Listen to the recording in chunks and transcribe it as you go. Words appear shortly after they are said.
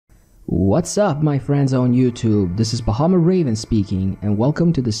What's up, my friends on YouTube? This is Bahama Raven speaking, and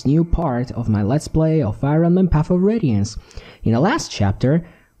welcome to this new part of my Let's Play of Emblem Path of Radiance. In the last chapter,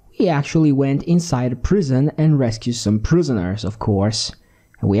 we actually went inside a prison and rescued some prisoners, of course.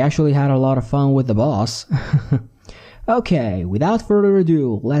 And we actually had a lot of fun with the boss. Okay, without further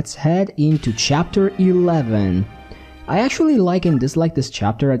ado, let's head into chapter 11. I actually like and dislike this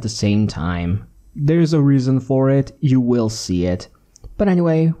chapter at the same time. There's a reason for it, you will see it. But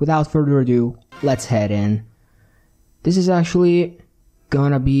anyway, without further ado, let's head in. This is actually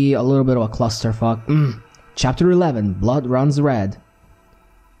gonna be a little bit of a clusterfuck. Chapter 11, Blood Runs Red.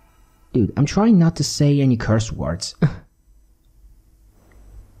 Dude, I'm trying not to say any curse words.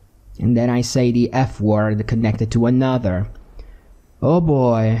 And then I say the F word connected to another. Oh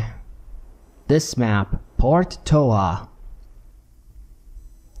boy. This map, Port Toha.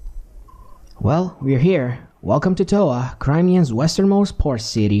 Well, we're here. Welcome to Toha, Crimean's westernmost port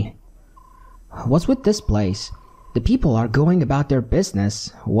city. What's with this place? The people are going about their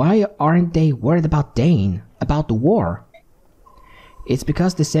business. Why aren't they worried about Daein, about the war? It's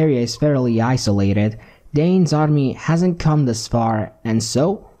because this area is fairly isolated. Daein's army hasn't come this far, and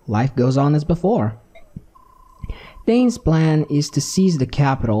so life goes on as before. Daein's plan is to seize the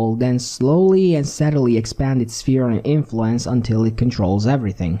capital, then slowly and steadily expand its sphere of influence until it controls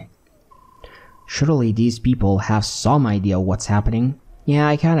everything. Surely these people have some idea of what's happening. Yeah,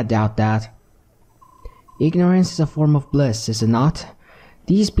 I kinda doubt that. Ignorance is a form of bliss, is it not?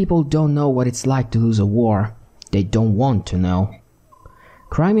 These people don't know what it's like to lose a war. They don't want to know.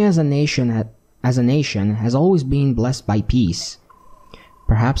 Crimea as a nation has always been blessed by peace.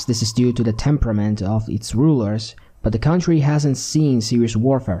 Perhaps this is due to the temperament of its rulers, but the country hasn't seen serious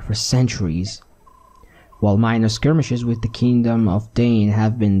warfare for centuries. While minor skirmishes with the kingdom of Daein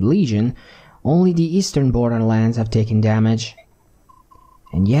have been legion, only the eastern borderlands have taken damage.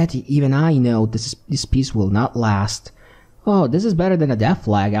 And yet, even I know this peace will not last. Oh, this is better than a death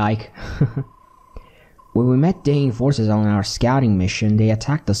flag, Ike. When we met Daein forces on our scouting mission, they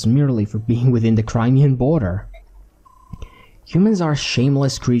attacked us merely for being within the Crimean border. Humans are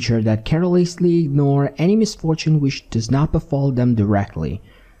shameless creatures that carelessly ignore any misfortune which does not befall them directly.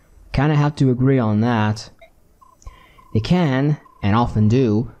 Kinda have to agree on that. They can, and often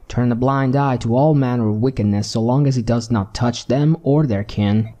do, turn a blind eye to all manner of wickedness so long as it does not touch them or their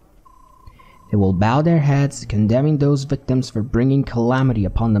kin. They will bow their heads, condemning those victims for bringing calamity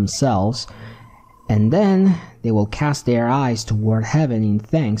upon themselves, and then they will cast their eyes toward heaven in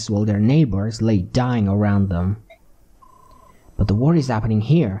thanks while their neighbors lay dying around them. But the war is happening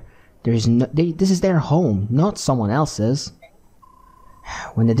here. This is their home, not someone else's.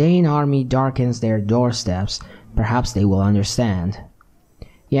 When the Daein army darkens their doorsteps, perhaps they will understand.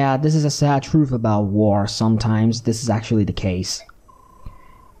 Yeah, this is a sad truth about war. Sometimes this is actually the case.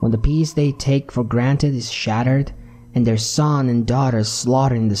 When the peace they take for granted is shattered, and their son and daughters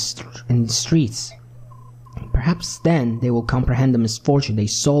slaughtered in the streets, perhaps then they will comprehend the misfortune they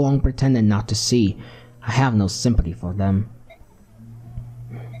so long pretended not to see. I have no sympathy for them.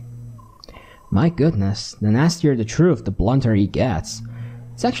 My goodness, the nastier the truth, the blunter he gets.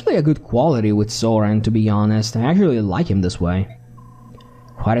 It's actually a good quality with Soren, to be honest. I actually like him this way.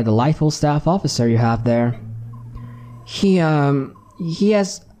 Quite a delightful staff officer you have there. He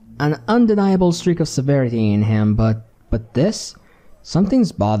has an undeniable streak of severity in him, but this?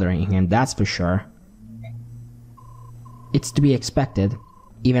 Something's bothering him, that's for sure. It's to be expected.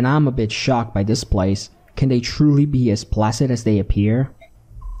 Even I'm a bit shocked by this place. Can they truly be as placid as they appear?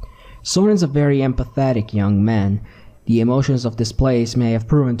 Soren's a very empathetic young man. The emotions of this place may have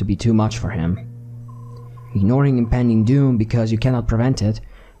proven to be too much for him. Ignoring impending doom because you cannot prevent it,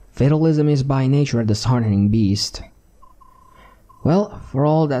 fatalism is by nature a disheartening beast. Well, for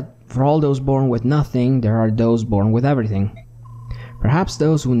all those born with nothing, there are those born with everything. Perhaps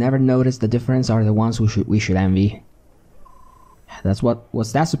those who never notice the difference are the ones we should envy.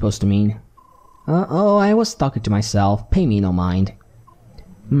 What's that supposed to mean? Oh, I was talking to myself. Pay me no mind.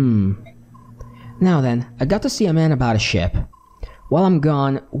 Now then, I got to see a man about a ship. While I'm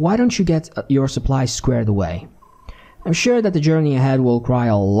gone, why don't you get your supplies squared away? I'm sure that the journey ahead will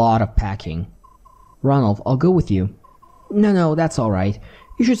require a lot of packing. Ranulf, I'll go with you. No, that's alright.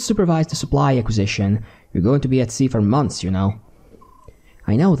 You should supervise the supply acquisition. You're going to be at sea for months, you know.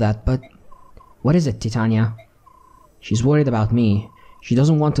 I know that, but... What is it, Titania? She's worried about me. She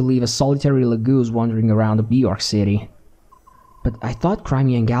doesn't want to leave a solitary laguz wandering around the Bjork city. But I thought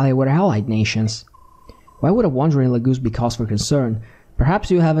Crimean and Gallia were allied nations. Why would a wandering laguz be cause for concern?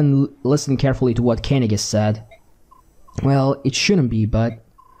 Perhaps you haven't listened carefully to what Koenigs said. Well, it shouldn't be, but...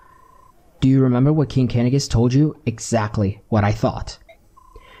 Do you remember what King Koenigs told you? Exactly what I thought.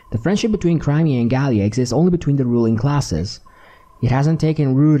 The friendship between Crimean and Gallia exists only between the ruling classes. It hasn't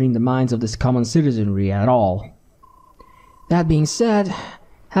taken root in the minds of this common citizenry at all. That being said, things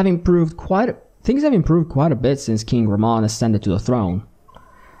have improved quite a bit since King Ramon ascended to the throne.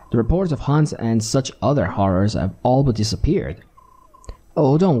 The reports of hunts and such other horrors have all but disappeared.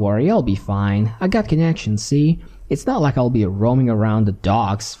 Oh, don't worry, I'll be fine. I got connections, see? It's not like I'll be roaming around the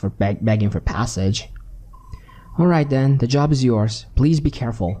docks for begging for passage. Alright then, the job is yours. Please be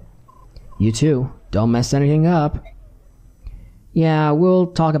careful. You too. Don't mess anything up. Yeah, we'll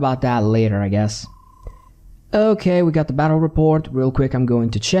talk about that later, I guess. Okay, we got the battle report. Real quick, I'm going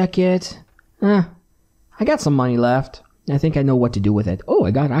to check it. I got some money left. I think I know what to do with it. Oh,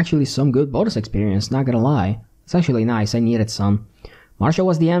 I got actually some good bonus experience, not gonna lie. It's actually nice, I needed some. Marsha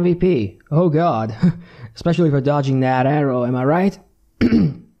was the MVP. Oh god. Especially for dodging that arrow, am I right?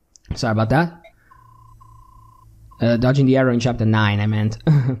 Sorry about that. Dodging the arrow in chapter 9, I meant.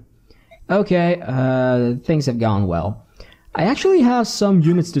 Okay, things have gone well. I actually have some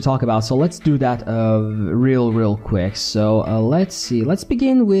units to talk about, so let's do that real quick. So let's see, let's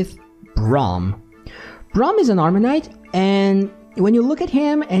begin with Brom. Brom is an Armonite, and when you look at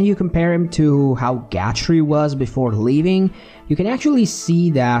him and you compare him to how Gatry was before leaving, you can actually see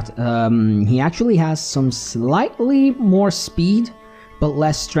that he actually has some slightly more speed, but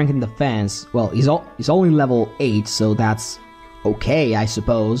less strength in defense. Well, he's only level 8, so that's okay, I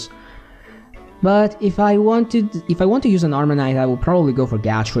suppose. But if I want to use an Armonite, I will probably go for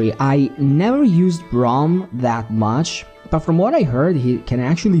Gatry. I never used Brom that much, but from what I heard, he can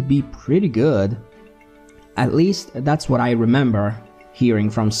actually be pretty good. At least that's what I remember hearing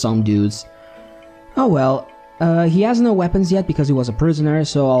from some dudes. Oh well, he has no weapons yet because he was a prisoner,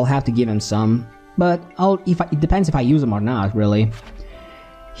 so I'll have to give him some. But it depends if I use them or not, really.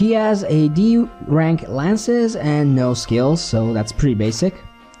 He has a D rank lances and no skills, so that's pretty basic.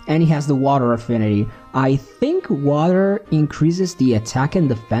 And he has the water affinity. I think water increases the attack and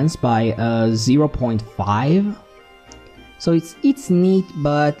defense by 0.5. So it's neat,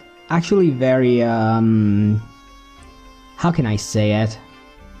 but actually very how can I say it?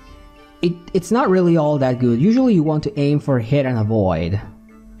 It's not really all that good. Usually you want to aim for hit and avoid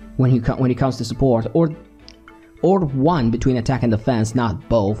when it comes to support, or one between attack and defense, not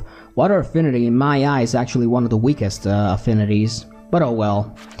both. Water affinity in my eyes is actually one of the weakest affinities. But oh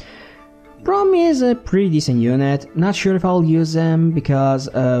well. Brom is a pretty decent unit. Not sure if I'll use him because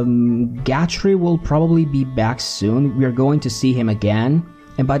Gatry will probably be back soon. We're going to see him again.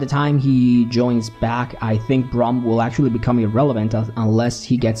 And by the time he joins back, I think Brom will actually become irrelevant unless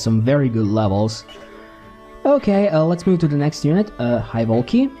he gets some very good levels. Okay, let's move to the next unit. High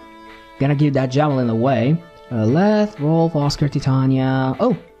Volky. Gonna give that javelin away. Leth, Rolf, Oscar, Titania.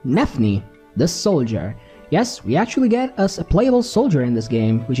 Oh, Nefni, the soldier. Yes, we actually get us a playable soldier in this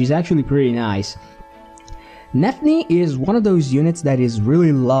game, which is actually pretty nice. Nefni is one of those units that is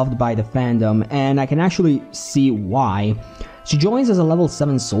really loved by the fandom, and I can actually see why. She joins as a level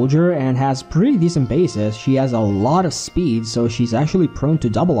 7 soldier and has pretty decent bases. She has a lot of speed, so she's actually prone to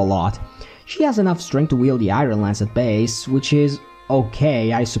double a lot. She has enough strength to wield the Iron Lance at base, which is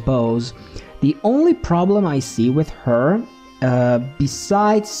okay, I suppose. The only problem I see with her,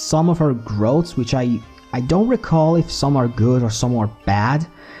 besides some of her growths, which I don't recall if some are good or some are bad,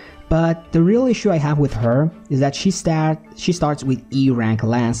 but the real issue I have with her is that she starts with E rank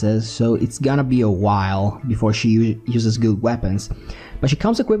lances, so it's gonna be a while before she uses good weapons. But she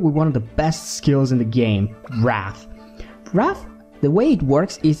comes equipped with one of the best skills in the game, Wrath. Wrath, the way it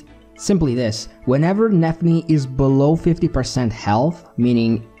works is simply this: whenever Nefni is below 50% health,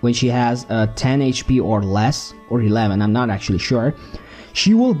 meaning when she has 10 HP or less, or 11, I'm not actually sure,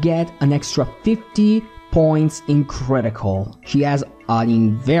 she will get an extra 50 points in critical. She has a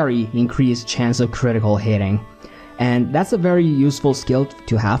very increased chance of critical hitting, and that's a very useful skill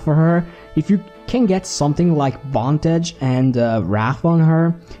to have for her. If you can get something like Vantage and Wrath on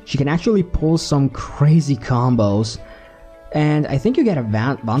her, she can actually pull some crazy combos. And I think you get a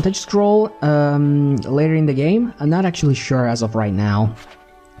Vantage scroll later in the game. I'm not actually sure as of right now.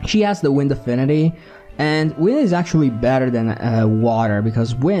 She has the Wind affinity, and Wind is actually better than Water,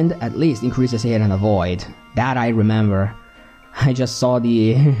 because Wind at least increases hit and avoid. That I remember. I just saw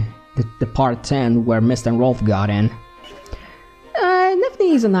the part 10 where Mist and Rolf got in.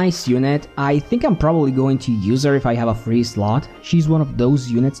 Nefni is a nice unit. I think I'm probably going to use her if I have a free slot. She's one of those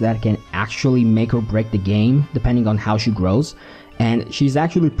units that can actually make or break the game, depending on how she grows, and she's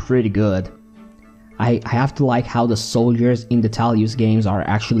actually pretty good. I have to like how the soldiers in the Talius games are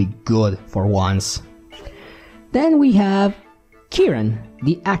actually good for once. Then we have Kieran,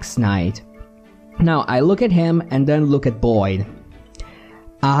 the Axe Knight. Now I look at him and then look at Boyd.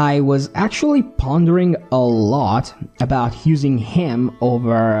 I was actually pondering a lot about using him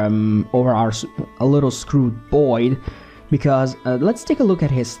over our a little screwed Boyd, because let's take a look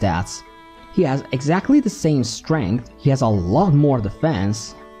at his stats. He has exactly the same strength, he has a lot more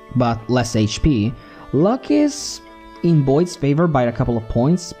defense, but less HP. Luck is in Boyd's favor by a couple of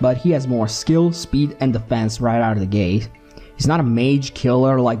points, but he has more skill, speed, and defense right out of the gate. He's not a mage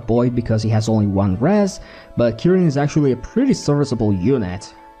killer like Boyd because he has only one res, but Kieran is actually a pretty serviceable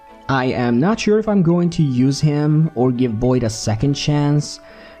unit. I am not sure if I'm going to use him or give Boyd a second chance,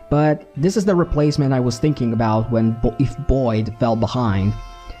 but this is the replacement I was thinking about if Boyd fell behind.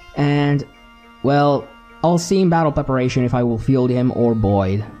 And, well, I'll see in battle preparation if I will field him or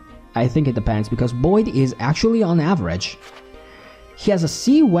Boyd. I think it depends, because Boyd is actually on average. He has a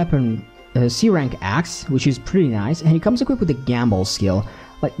C weapon, C rank axe, which is pretty nice, and he comes equipped with a gamble skill.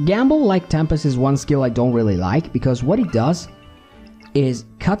 Like, gamble, like Tempest, is one skill I don't really like, because what it does is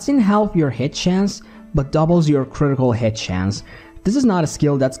cuts in half your hit chance, but doubles your critical hit chance. This is not a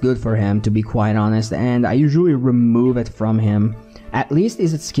skill that's good for him, to be quite honest, and I usually remove it from him. At least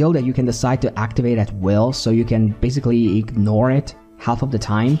is a skill that you can decide to activate at will, so you can basically ignore it half of the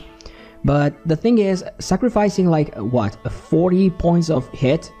time. But the thing is, sacrificing like, what, 40 points of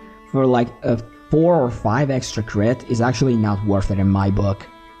hit for like a 4 or 5 extra crit is actually not worth it in my book.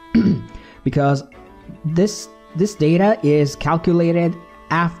 Because this data is calculated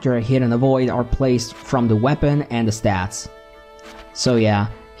after a hit and avoid are placed from the weapon and the stats. So yeah,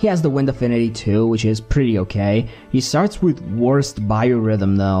 he has the wind affinity too, which is pretty okay. He starts with worst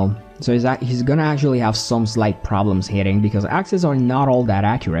biorhythm though, so he's gonna actually have some slight problems hitting because axes are not all that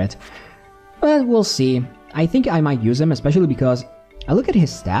accurate. But we'll see. I think I might use him, especially because I look at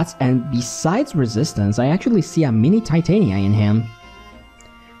his stats and besides resistance, I actually see a mini Titania in him.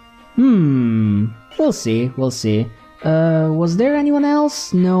 We'll see, we'll see. Was there anyone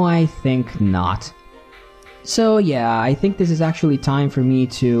else? No, I think not. So yeah, I think this is actually time for me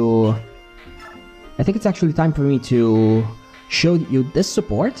to... show you this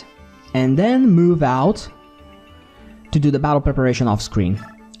support, and then move out to do the battle preparation off screen.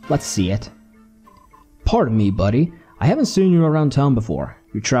 Let's see it. Pardon me, buddy. I haven't seen you around town before.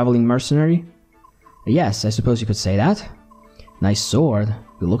 You're traveling mercenary? Yes, I suppose you could say that. Nice sword.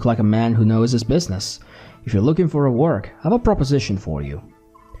 You look like a man who knows his business. If you're looking for a work, I have a proposition for you.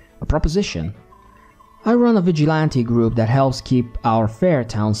 A proposition? I run a vigilante group that helps keep our fair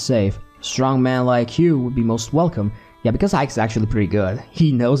town safe. A strong man like you would be most welcome. Yeah, because Ike's actually pretty good.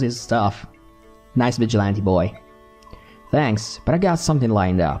 He knows his stuff. Nice vigilante boy. Thanks, but I got something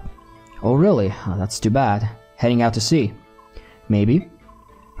lined up. Oh really? Oh, that's too bad. Heading out to sea? Maybe.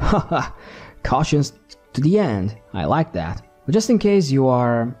 Haha, cautions to the end. I like that. But just in case you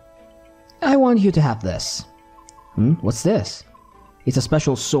are... I want you to have this. What's this? It's a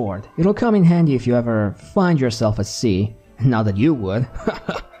special sword. It'll come in handy if you ever find yourself at sea. Not that you would.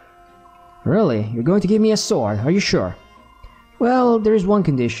 Really? You're going to give me a sword? Are you sure? Well, there is one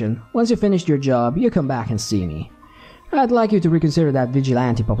condition. Once you finished your job, you come back and see me. I'd like you to reconsider that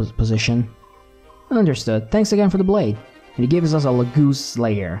vigilante position. Understood. Thanks again for the blade. And he gives us a laguz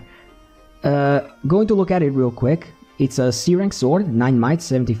slayer. Going to look at it real quick. It's a C-rank sword, 9 might,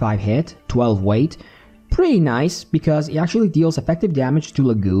 75 hit, 12 weight. Pretty nice, because it actually deals effective damage to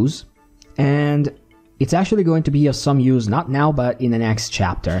laguz. And it's actually going to be of some use, not now, but in the next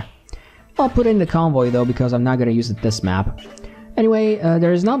chapter. I'll put it in the convoy though, because I'm not going to use it this map. Anyway,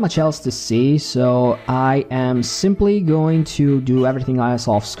 there's not much else to see, so I am simply going to do everything else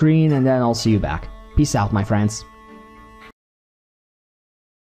off screen, and then I'll see you back. Peace out, my friends.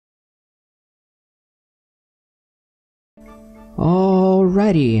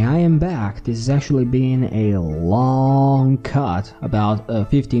 Alrighty, I am back. This has actually been a long cut, about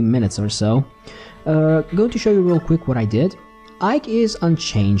 15 minutes or so. Going to show you real quick what I did. Ike is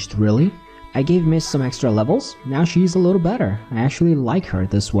unchanged, really. I gave Miss some extra levels. Now she's a little better. I actually like her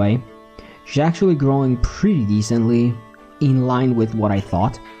this way. She's actually growing pretty decently, in line with what I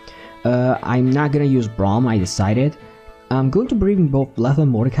thought. I'm not gonna use Braum, I decided. I'm going to bring both Leth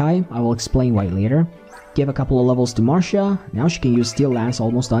and Mordecai. I will explain why later. Give a couple of levels to Marcia. Now she can use Steel Lance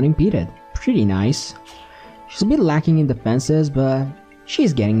almost unimpeded. Pretty nice. She's a bit lacking in defenses, but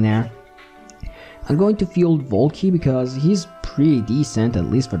she's getting there. I'm going to field Volky because he's pretty decent, at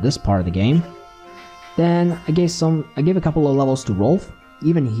least for this part of the game. Then I gave a couple of levels to Rolf.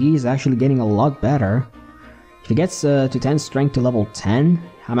 Even he's actually getting a lot better. If he gets to 10 strength to level 10,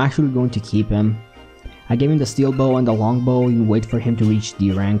 I'm actually going to keep him. I gave him the steel bow and the longbow and wait for him to reach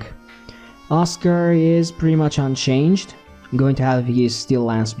D rank. Oscar is pretty much unchanged. I'm going to have his Steel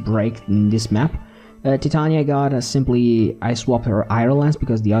Lance break in this map. Titania got simply... I swapped her Iron Lance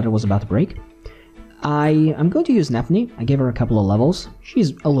because the other was about to break. I'm going to use Nephne. I gave her a couple of levels.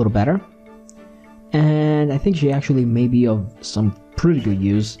 She's a little better. And I think she actually may be of some pretty good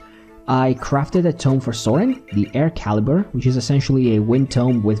use. I crafted a tome for Soren, the Air Caliber, which is essentially a wind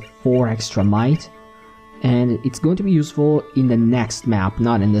tome with 4 extra might. And it's going to be useful in the next map,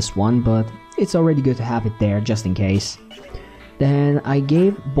 not in this one, but it's already good to have it there just in case. Then I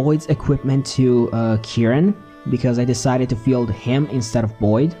gave Boyd's equipment to Kieran, because I decided to field him instead of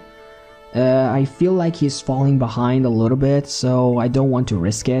Boyd. I feel like he's falling behind a little bit, so I don't want to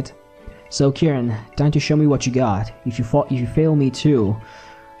risk it. So Kieran, time to show me what you got. If you fail me too,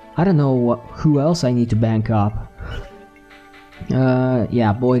 I don't know who else I need to bank up.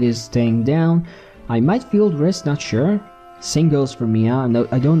 Yeah, Boyd is staying down. I might field Risk, not sure. Same goes for Mia.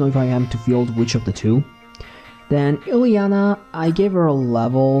 I don't know if I am to field which of the two. Then Ileana, I gave her a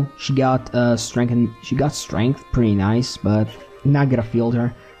level. She got strength, pretty nice, but not gonna field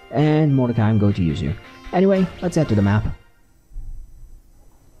her. And Mordecai, I'm going to use you. Anyway, let's head to the map.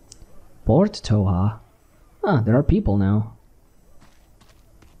 Port Toha. Ah, there are people now.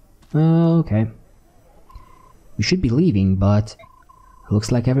 Okay. We should be leaving, but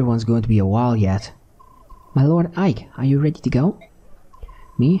looks like everyone's going to be a while yet. My Lord Ike, are you ready to go?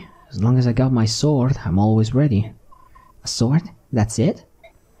 Me? As long as I got my sword, I'm always ready. A sword? That's it?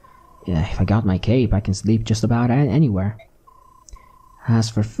 Yeah, if I got my cape, I can sleep just about anywhere. As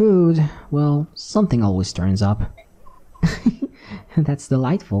for food, well, something always turns up. That's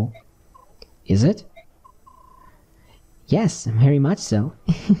delightful. Is it? Yes, very much so.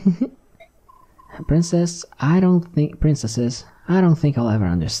 Princesses, I don't think I'll ever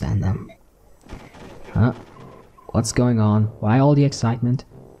understand them. Huh? What's going on? Why all the excitement?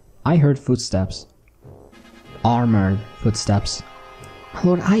 I heard footsteps. Armored footsteps.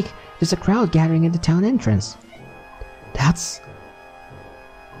 Lord Ike, there's a crowd gathering at the town entrance. That's...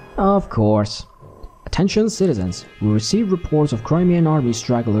 Of course. Attention citizens, we receive reports of Crimean army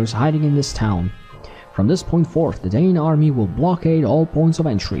stragglers hiding in this town. From this point forth, the Daein army will blockade all points of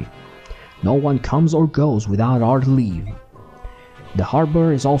entry. No one comes or goes without our leave. The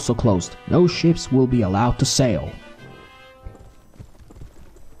harbor is also closed. No ships will be allowed to sail.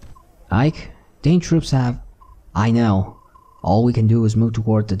 Ike, Daein troops have... I know. All we can do is move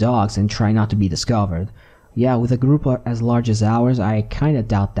toward the docks and try not to be discovered. Yeah, with a group as large as ours, I kinda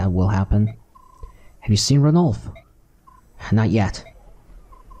doubt that will happen. Have you seen Ranulf? Not yet.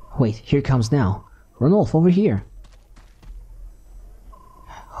 Wait, here it comes now. Ranulf, over here.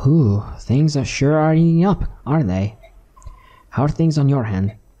 Ooh, things are eating up, aren't they? How are things on your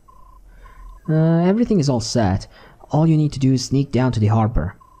hand? Everything is all set. All you need to do is sneak down to the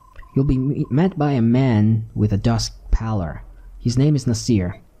harbor. You'll be met by a man with a dusk pallor. His name is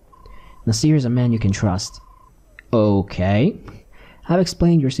Nasir. Nasir is a man you can trust. Okay. I've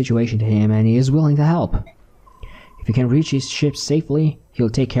explained your situation to him and he is willing to help. If you can reach his ship safely,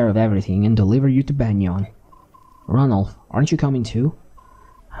 he'll take care of everything and deliver you to Begnion. Ranulf, aren't you coming too?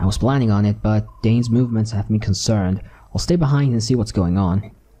 I was planning on it, but Dane's movements have me concerned. I'll stay behind and see what's going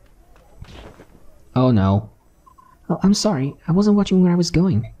on. Oh no. Oh, I'm sorry, I wasn't watching where I was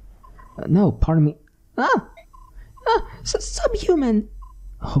going. No, pardon me. Subhuman!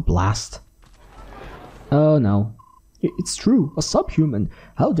 Oh, blast. Oh no. It's true, a subhuman.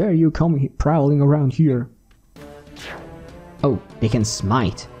 How dare you come prowling around here? Oh, they can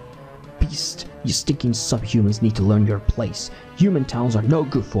smite. Beast, you stinking subhumans need to learn your place. Human towns are no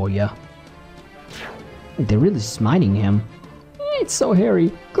good for you. They're really smiting him. It's so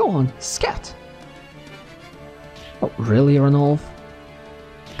hairy. Go on, scat. Oh, really, Ranulf?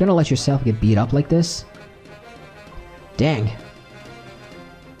 Gonna let yourself get beat up like this? Dang.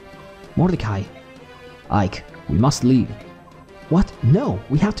 Mordecai. Ike, we must leave. What? No,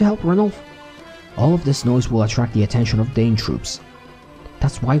 we have to help Ranulf. All of this noise will attract the attention of Daein troops.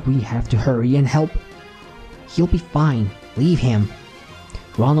 That's why we have to hurry and help. He'll be fine. Leave him.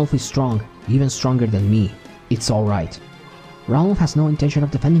 Ranulf is strong, even stronger than me. It's alright. Ranulf has no intention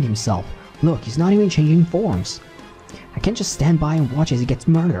of defending himself. Look, he's not even changing forms. I can't just stand by and watch as he gets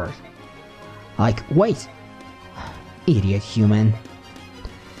murdered. Like, wait! Idiot human.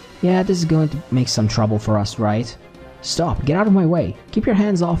 Yeah, this is going to make some trouble for us, right? Stop, get out of my way. Keep your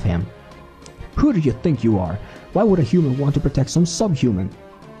hands off him. Who do you think you are? Why would a human want to protect some subhuman?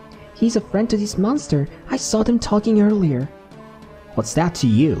 He's a friend to this monster. I saw them talking earlier. What's that to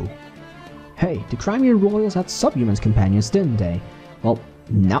you? Hey, the Crimean royals had subhumans companions, didn't they? Well,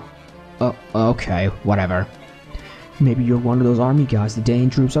 no. Okay, whatever. Maybe you're one of those army guys the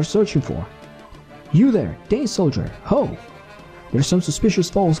Daein troops are searching for. You there, Daein soldier, ho! There's some suspicious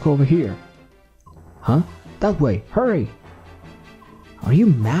folk over here. Huh? That way, hurry! Are you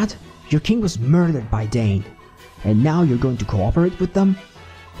mad? Your king was murdered by Daein, and now you're going to cooperate with them?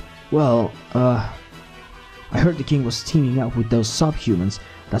 Well, I heard the king was teaming up with those subhumans.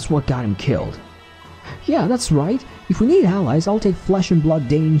 That's what got him killed. Yeah, that's right. If we need allies, I'll take flesh and blood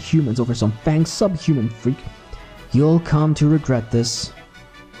Daein humans over some fang subhuman freak. You'll come to regret this.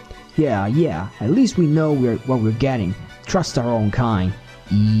 Yeah, at least we know what we're getting. Trust our own kind.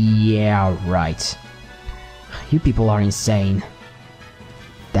 Yeah, right. You people are insane.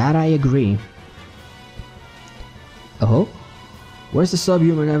 That I agree. Oh? Where's the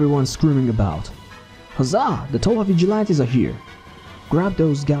subhuman everyone's screaming about? Huzzah! The Toha vigilantes are here. Grab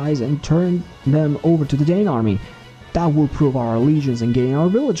those guys and turn them over to the Daein army. That will prove our allegiance and gain our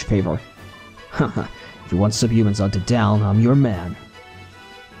village favor. Haha, if you want subhumans hunted down, I'm your man.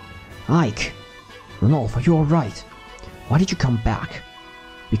 Ike! Ranulf, are you alright? Why did you come back?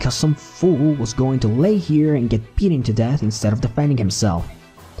 Because some fool was going to lay here and get beaten to death instead of defending himself.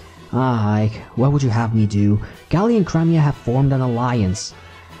 Ah, Ike, what would you have me do? Gallia and Crimean have formed an alliance.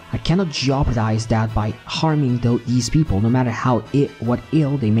 I cannot jeopardize that by harming these people, no matter what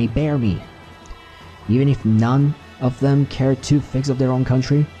ill they may bear me. Even if none of them care two figs of their own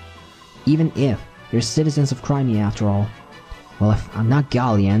country? Even if they're citizens of Crimean after all. Well, if I'm not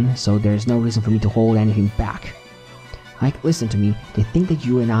Gallian, so there's no reason for me to hold anything back. Ike, listen to me. They think that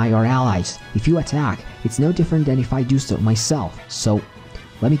you and I are allies. If you attack, it's no different than if I do so myself. So,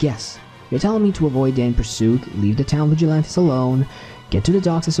 let me guess. You're telling me to avoid Daein pursuit, leave the town vigilantes alone, get to the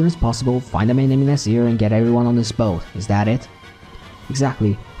docks as soon as possible, find the main enemy Nasir, and get everyone on this boat. Is that it?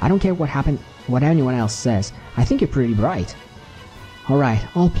 Exactly. I don't care what anyone else says. I think you're pretty bright. Alright,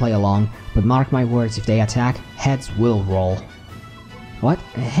 I'll play along, but mark my words, if they attack, heads will roll. What?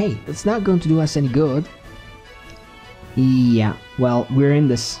 Hey, that's not going to do us any good. Yeah, well, we're in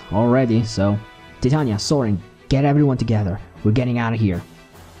this already, so... Titania, Soren, get everyone together. We're getting out of here.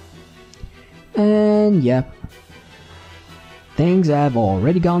 And yep. Things have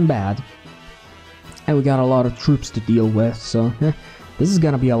already gone bad. And we got a lot of troops to deal with, so... this is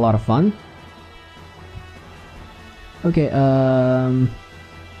gonna be a lot of fun. Okay,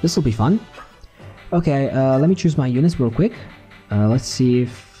 this'll be fun. Okay, let me choose my units real quick. Let's see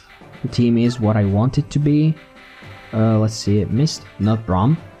if the team is what I want it to be. Let's see, Mist, not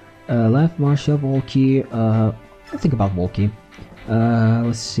Braum. Left, Marshall, Volky, I'll think about Volky.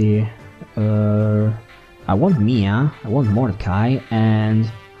 Let's see, I want Mia, I want Mordecai,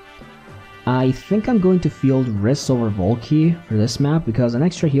 and I think I'm going to field Riss over Volky for this map, because an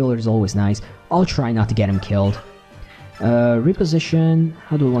extra healer is always nice. I'll try not to get him killed. Reposition,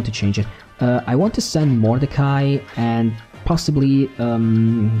 how do I want to change it? I want to send Mordecai and possibly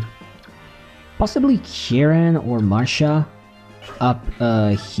Kieran or Marsha up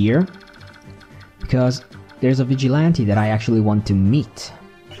here, because there's a vigilante that I actually want to meet,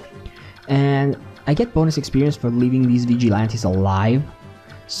 and I get bonus experience for leaving these vigilantes alive,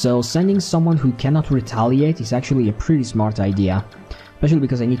 so sending someone who cannot retaliate is actually a pretty smart idea, especially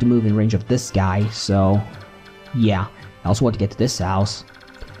because I need to move in range of this guy. So yeah, I also want to get to this house,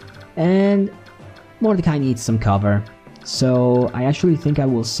 and Mordecai needs some cover. So I actually think I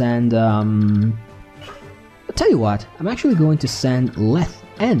will send, I'll tell you what, I'm actually going to send Leth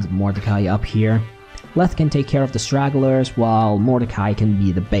and Mordecai up here. Leth can take care of the stragglers, while Mordecai can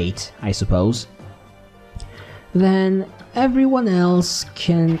be the bait, I suppose. Then everyone else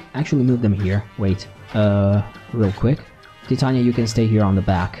can actually move them here. Wait, real quick. Titania, you can stay here on the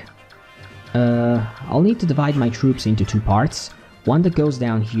back. I'll need to divide my troops into two parts. One that goes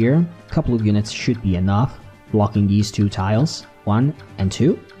down here, a couple of units should be enough, blocking these two tiles, 1 and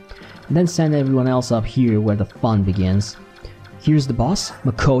 2, and then send everyone else up here where the fun begins. Here's the boss,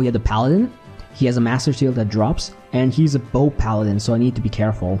 Makoya the Paladin. He has a Master Shield that drops, and he's a bow paladin, so I need to be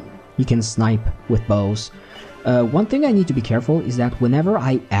careful. He can snipe with bows. One thing I need to be careful is that whenever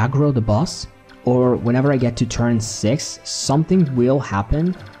I aggro the boss, or whenever I get to turn 6, something will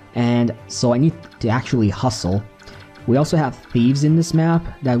happen, and so I need to actually hustle. We also have thieves in this map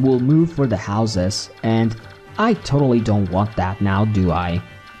that will move for the houses, and I totally don't want that now, do I?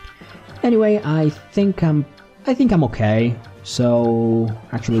 Anyway, I think I'm okay. So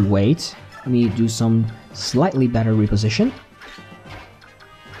actually wait, let me do some slightly better reposition.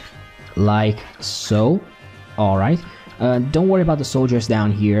 Like so. Alright. Don't worry about the soldiers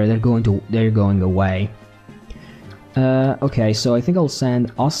down here, they're going away. Okay, so I think I'll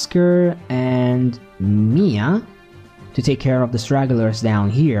send Oscar and Mia to take care of the stragglers down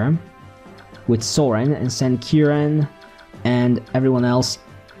here with Soren, and send Kieran and everyone else,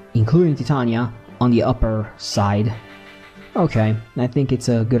 including Titania, on the upper side. Okay, I think it's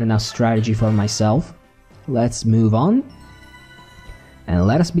a good enough strategy for myself. Let's move on. And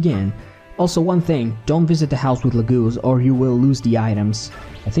let us begin. Also, one thing, don't visit the house with laguz or you will lose the items.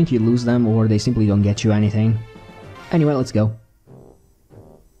 I think you lose them or they simply don't get you anything. Anyway, let's go.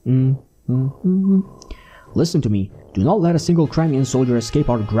 Listen to me. Do not let a single Crimean soldier escape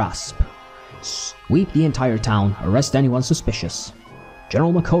our grasp. Sweep the entire town. Arrest anyone suspicious.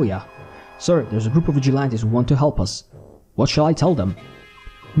 General Makoya. Sir, there's a group of vigilantes who want to help us. What shall I tell them?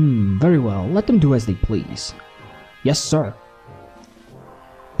 Very well. Let them do as they please. Yes, sir.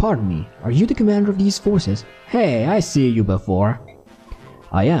 Pardon me. Are you the commander of these forces? Hey, I see you before.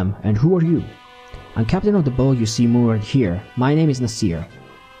 I am. And who are you? I'm captain of the boat you see moored here. My name is Nasir.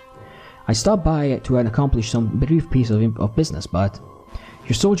 I stopped by to accomplish some brief piece of business, but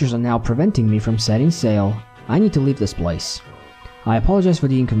your soldiers are now preventing me from setting sail. I need to leave this place. I apologize for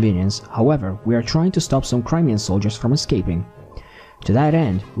the inconvenience. However, we are trying to stop some Crimean soldiers from escaping. To that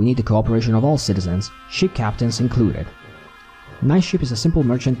end, we need the cooperation of all citizens, ship captains included. My ship is a simple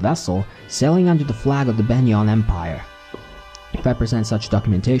merchant vessel sailing under the flag of the Begnion Empire. If I present such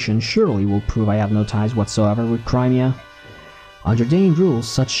documentation, surely will prove I have no ties whatsoever with Crimea. Under Daein rules,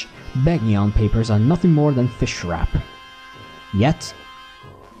 such Begnion papers are nothing more than fish wrap. Yet,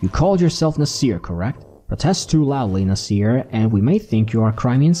 you called yourself Nasir, correct? Protest too loudly, Nasir, and we may think you are a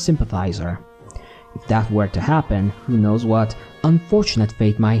Crimean sympathizer. If that were to happen, who knows what unfortunate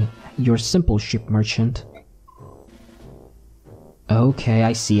fate your simple ship merchant. Okay,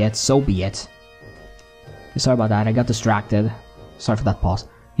 I see it, so be it. Sorry about that, I got distracted. Sorry for that pause.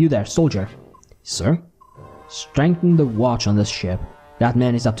 You there, soldier. Sir? Strengthen the watch on this ship. That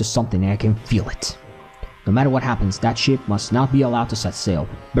man is up to something and I can feel it. No matter what happens, that ship must not be allowed to set sail.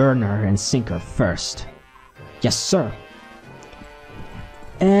 Burn her and sink her first. Yes, sir.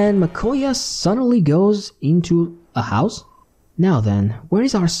 And Makoya suddenly goes into a house? Now then, where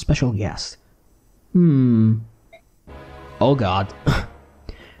is our special guest? Oh god.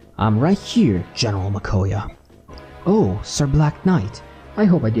 I'm right here, General Makoya. Oh, Sir Black Knight. I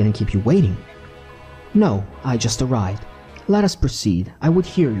hope I didn't keep you waiting. No, I just arrived. Let us proceed. I would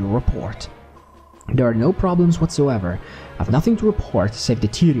hear your report. There are no problems whatsoever. I've nothing to report save the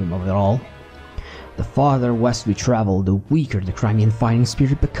tedium of it all. The farther west we travel, the weaker the Crimean fighting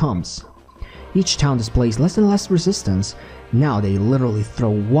spirit becomes. Each town displays less and less resistance. Now they literally throw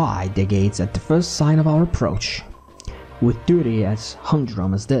wide the gates at the first sign of our approach. With duty as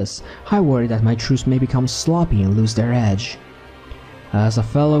humdrum as this, I worry that my troops may become sloppy and lose their edge. As a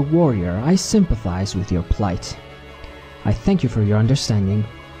fellow warrior, I sympathize with your plight. I thank you for your understanding.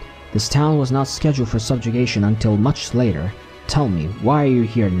 This town was not scheduled for subjugation until much later. Tell me, why are you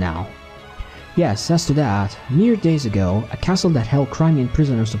here now? Yes, as to that, mere days ago, a castle that held Crimean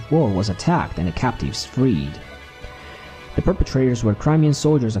prisoners of war was attacked and the captives freed. The perpetrators were Crimean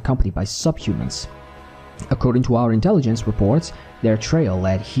soldiers accompanied by subhumans. According to our intelligence reports, their trail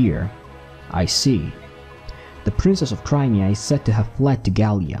led here. I see. The Princess of Crimea is said to have fled to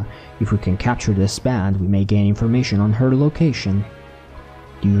Gallia. If we can capture this band, we may gain information on her location.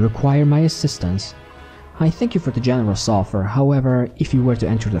 Do you require my assistance? I thank you for the generous offer, however, if you were to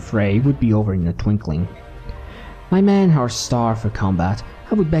enter the fray, it would be over in a twinkling. My men are starved for combat.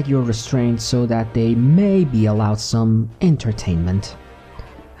 I would beg your restraint so that they may be allowed some entertainment.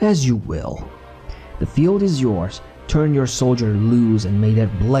 As you will. The field is yours. Turn your soldier loose and may their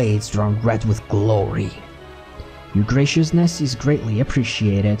blades drawn red with glory. Your graciousness is greatly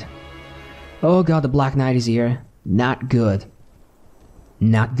appreciated. Oh god, the Black Knight is here. Not good.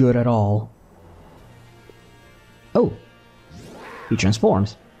 Not good at all. Oh. He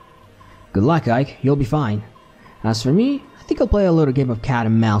transforms. Good luck, Ike. You'll be fine. As for me, I think I'll play a little game of cat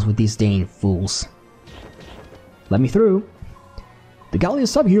and mouse with these Daein fools. Let me through. The Gallian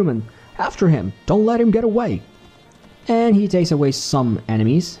subhuman. After him. Don't let him get away. And he takes away some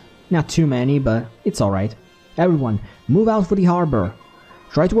enemies. Not too many, but it's alright. Everyone, move out for the harbor.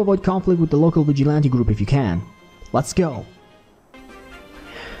 Try to avoid conflict with the local vigilante group if you can. Let's go.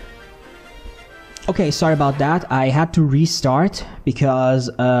 Okay, sorry about that. I had to restart because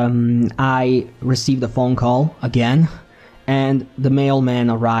I received a phone call again. And the mailman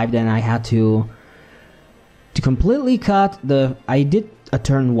arrived and I had to completely cut the... I did a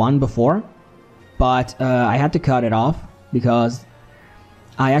turn 1 before, but I had to cut it off because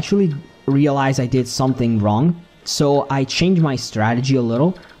I actually realized I did something wrong. So I changed my strategy a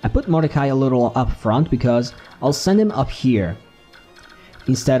little. I put Mordecai a little up front because I'll send him up here.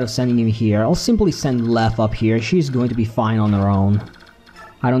 Instead of sending him here, I'll simply send Lef up here. She's going to be fine on her own.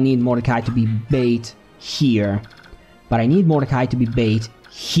 I don't need Mordecai to be bait here, but I need Mordecai to be bait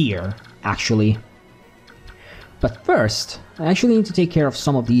here, actually. But first, I actually need to take care of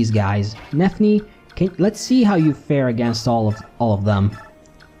some of these guys. Nefni, let's see how you fare against all of them.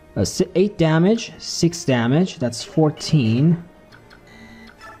 8 damage, 6 damage, that's 14.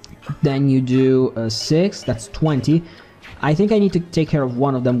 Then you do 6, that's 20. I think I need to take care of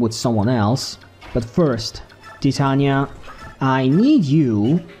one of them with someone else. But first, Titania, I need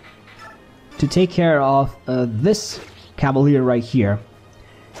you to take care of this cavalier right here.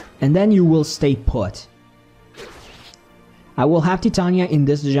 And then you will stay put. I will have Titania in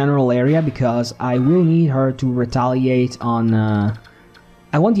this general area because I will need her to retaliate on...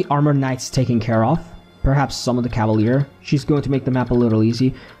 I want the armored knights taken care of. Perhaps some of the cavalier. She's going to make the map a little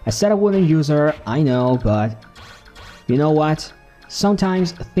easy. I said I wouldn't use her, I know, but... You know what?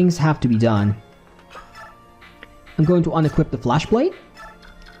 Sometimes things have to be done. I'm going to unequip the flashblade.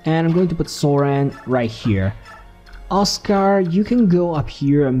 And I'm going to put Soren right here. Oscar, you can go up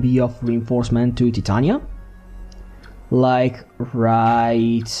here and be of reinforcement to Titania. Like,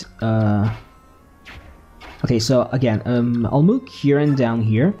 right... Okay, so again, I'll move Kieran down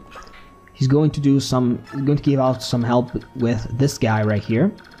here. He's going to give out some help with this guy right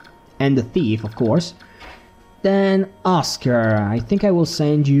here. And the thief, of course. Then, Oscar, I think I will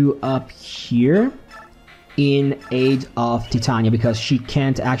send you up here in aid of Titania because she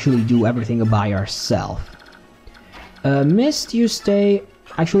can't actually do everything by herself. Mist, you stay...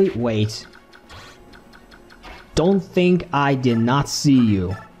 Actually, wait. Don't think I did not see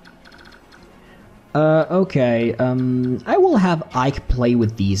you. Okay, I will have Ike play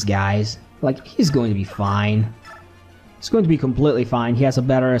with these guys. Like, he's going to be fine. He's going to be completely fine. He has a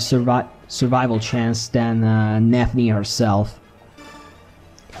better survival chance than Nefni herself.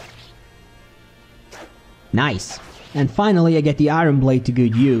 Nice. And finally, I get the Iron Blade to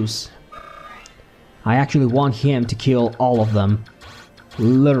good use. I actually want him to kill all of them.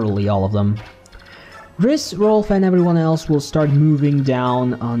 Literally all of them. Riz, Rolf, and everyone else will start moving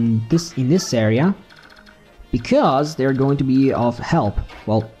down in this area because they're going to be of help.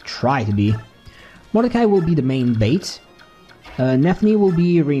 Well, try to be. Mordecai will be the main bait. Nefni will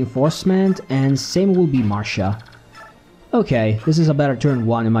be reinforcement, and same will be Marcia. Okay, this is a better turn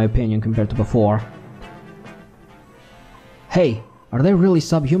 1 in my opinion compared to before. Hey, are there really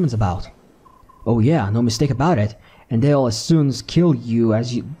subhumans about? Oh yeah, no mistake about it, and they'll as soon as kill you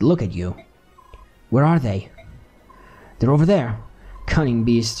as you look at you. Where are they? They're over there. Cunning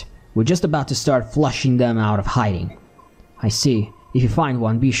beast. We're just about to start flushing them out of hiding. I see. If you find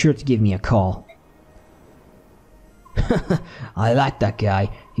one, be sure to give me a call. I like that guy.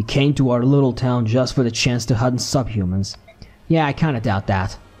 He came to our little town just for the chance to hunt subhumans. Yeah, I kinda doubt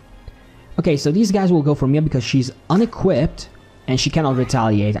that. Okay, so these guys will go for Mia because she's unequipped and she cannot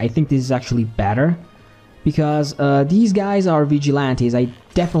retaliate. I think this is actually better because these guys are vigilantes. I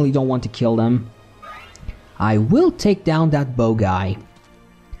definitely don't want to kill them. I will take down that bow guy.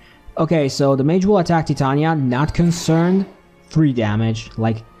 Okay, so the mage will attack Titania, not concerned. 3 damage.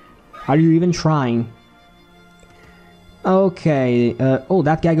 Like, are you even trying? Okay, oh,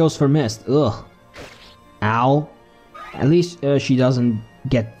 that guy goes for mist. Ugh. Ow. At least she doesn't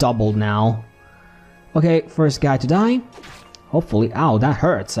get doubled now. Okay, first guy to die. Hopefully. Ow, that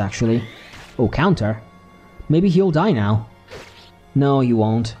hurts, actually. Oh, counter. Maybe he'll die now. No, he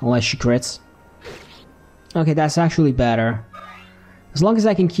won't, unless she crits. Okay, that's actually better. As long as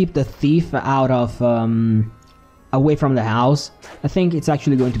I can keep the thief out of, away from the house, I think it's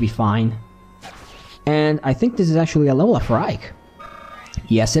actually going to be fine. And I think this is actually a level up for Ike.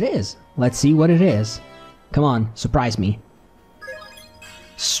 Yes, it is. Let's see what it is. Come on, surprise me.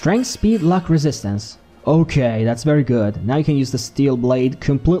 Strength, speed, luck, resistance. Okay, that's very good. Now you can use the steel blade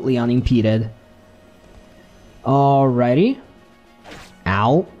completely unimpeded. Alrighty.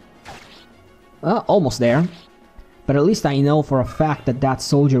 Ow. Almost there. But at least I know for a fact that that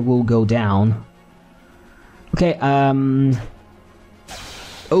soldier will go down. Okay, oh,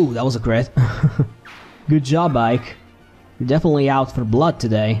 that was a crit. Good job, Ike. You're definitely out for blood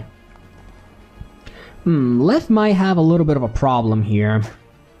today. Lev might have a little bit of a problem here.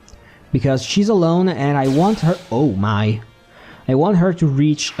 Because she's alone and I want her... Oh my. I want her to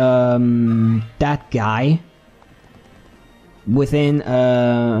reach that guy within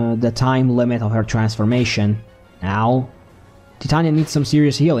the time limit of her transformation. Ow. Titania needs some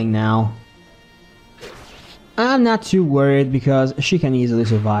serious healing now. I'm not too worried because she can easily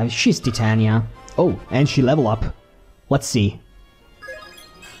survive. She's Titania. Oh, and she level up. Let's see.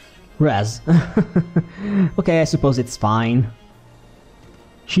 Res. Okay, I suppose it's fine.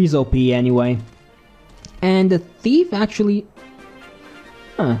 She's OP anyway. And the thief actually...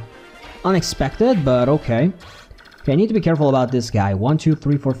 Unexpected, but okay. Okay, I need to be careful about this guy. 1, 2,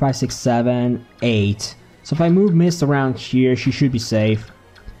 3, 4, 5, 6, 7, 8. So if I move Mist around here, she should be safe.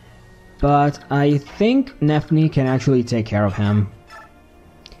 But I think Nefni can actually take care of him.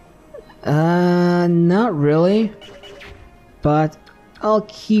 Not really. But I'll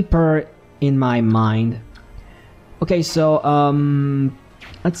keep her in my mind. Okay, so,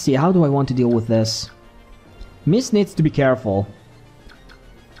 let's see, how do I want to deal with this? Mist needs to be careful.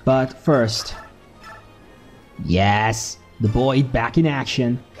 But first... Yes! The Boyd back in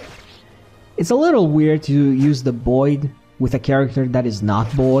action. It's a little weird to use the Boyd with a character that is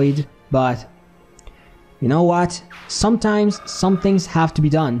not Boyd, but... You know what? Sometimes some things have to be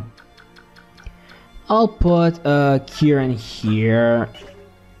done. I'll put Kieran here.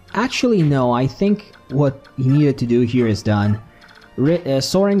 Actually, no, I think what he needed to do here is done.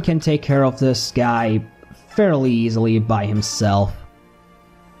 Soren can take care of this guy fairly easily by himself.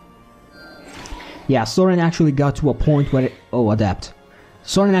 Yeah, Soren actually got to a point where... Oh, Adept.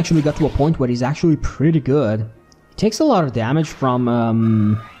 Soren actually got to a point where he's actually pretty good. He takes a lot of damage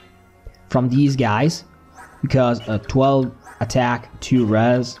from these guys. Because 12 attack, 2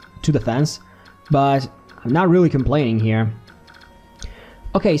 res, 2 defense. But I'm not really complaining here.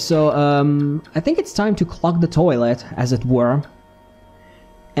 Okay, so I think it's time to clog the toilet, as it were.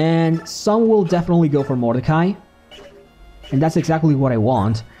 And some will definitely go for Mordecai. And that's exactly what I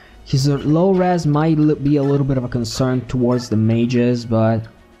want. His low res might be a little bit of a concern towards the mages, but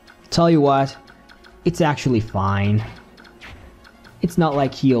tell you what, it's actually fine. It's not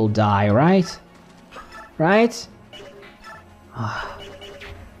like he'll die, right? Right?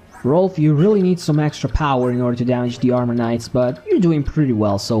 Rolf, you really need some extra power in order to damage the armor knights, but you're doing pretty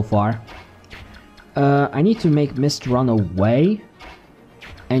well so far. I need to make Mist run away,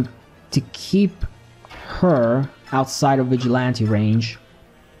 and to keep her outside of vigilante range.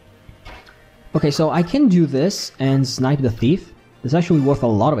 Okay, so I can do this and snipe the thief. It's actually worth a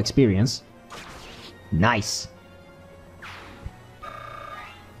lot of experience. Nice.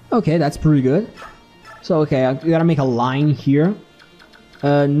 Okay, that's pretty good. So, okay, I gotta make a line here.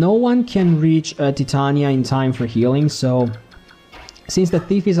 No one can reach Titania in time for healing, so... Since the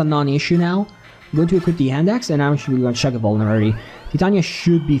thief is a non-issue now, I'm going to equip the hand axe and I'm actually going to check a vulnerability. Titania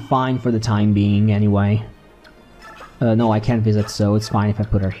should be fine for the time being, anyway. No, I can't visit, so it's fine if I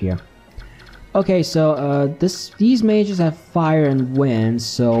put her here. Okay, so these mages have fire and wind,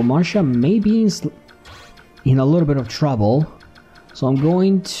 so Marcia may be in a little bit of trouble. So I'm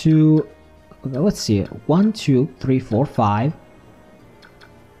going to... Okay, let's see. 1, 2, 3, 4, 5.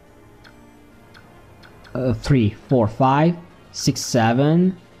 3, 4, 5, 6,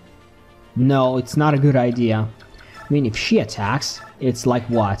 7. No, it's not a good idea. I mean, if she attacks, it's like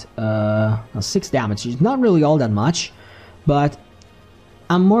what? 6 damage. It's not really all that much, but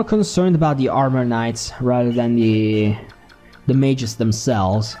I'm more concerned about the armor knights rather than the mages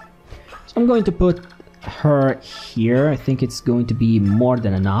themselves. So I'm going to put her here. I think it's going to be more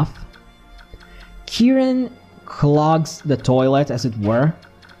than enough. Kieran clogs the toilet, as it were,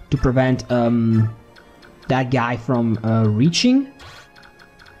 to prevent that guy from reaching.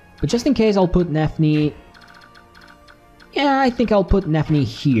 But just in case, I'll put Nefni... Yeah, I think I'll put Nefni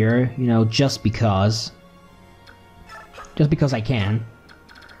here, you know, just because. Just because I can.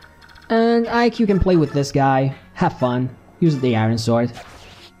 And IQ can play with this guy, have fun, use the Iron Sword.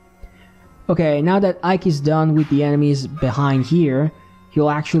 Okay, now that Ike is done with the enemies behind here, he'll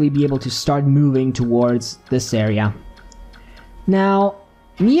actually be able to start moving towards this area. Now,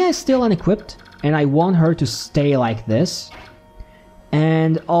 Mia is still unequipped, and I want her to stay like this.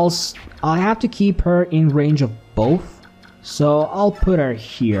 And also, I have to keep her in range of both, so I'll put her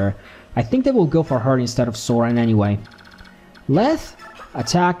here. I think they will go for her instead of Soren anyway. Leth,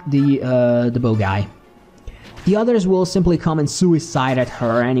 attack the bow guy. The others will simply come and suicide at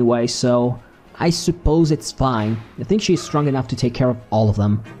her anyway, so I suppose it's fine. I think she's strong enough to take care of all of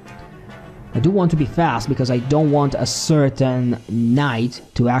them. I do want to be fast because I don't want a certain knight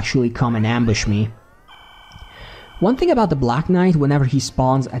to actually come and ambush me. One thing about the Black Knight, whenever he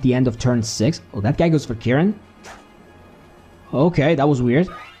spawns at the end of turn 6... Oh, that guy goes for Kieran? Okay, that was weird.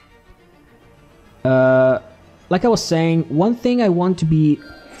 Like I was saying, one thing that I want to be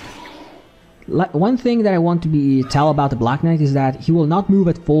tell about the Black Knight is that he will not move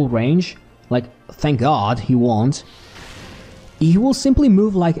at full range. Like, thank God he won't. He will simply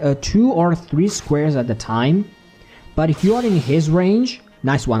move like 2 or 3 squares at a time. But if you are in his range,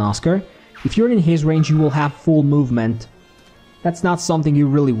 nice one, Oscar. If you're in his range, you will have full movement. That's not something you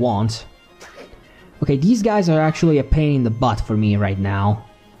really want. Okay, these guys are actually a pain in the butt for me right now.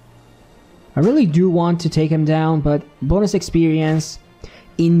 I really do want to take him down, but bonus experience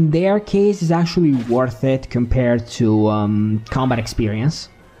in their case is actually worth it compared to combat experience.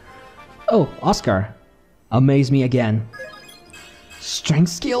 Oh, Oscar. Amaze me again. Strength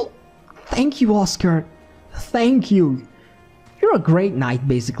skill? Thank you, Oscar. Thank you. You're a great knight,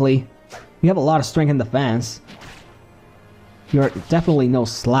 basically. You have a lot of strength and defense. You're definitely no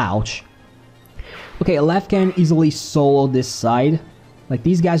slouch. Okay, Aleph can easily solo this side. Like,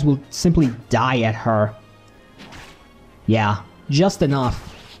 these guys will simply die at her. Yeah, just enough.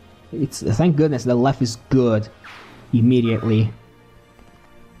 Thank goodness the Aleph is good immediately.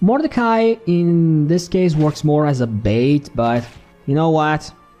 Mordecai, in this case, works more as a bait, but you know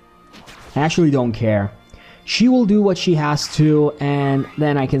what? I actually don't care. She will do what she has to, and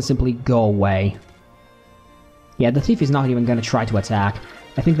then I can simply go away. Yeah, the thief is not even gonna try to attack.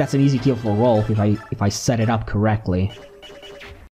 I think that's an easy kill for Rolf if I set it up correctly.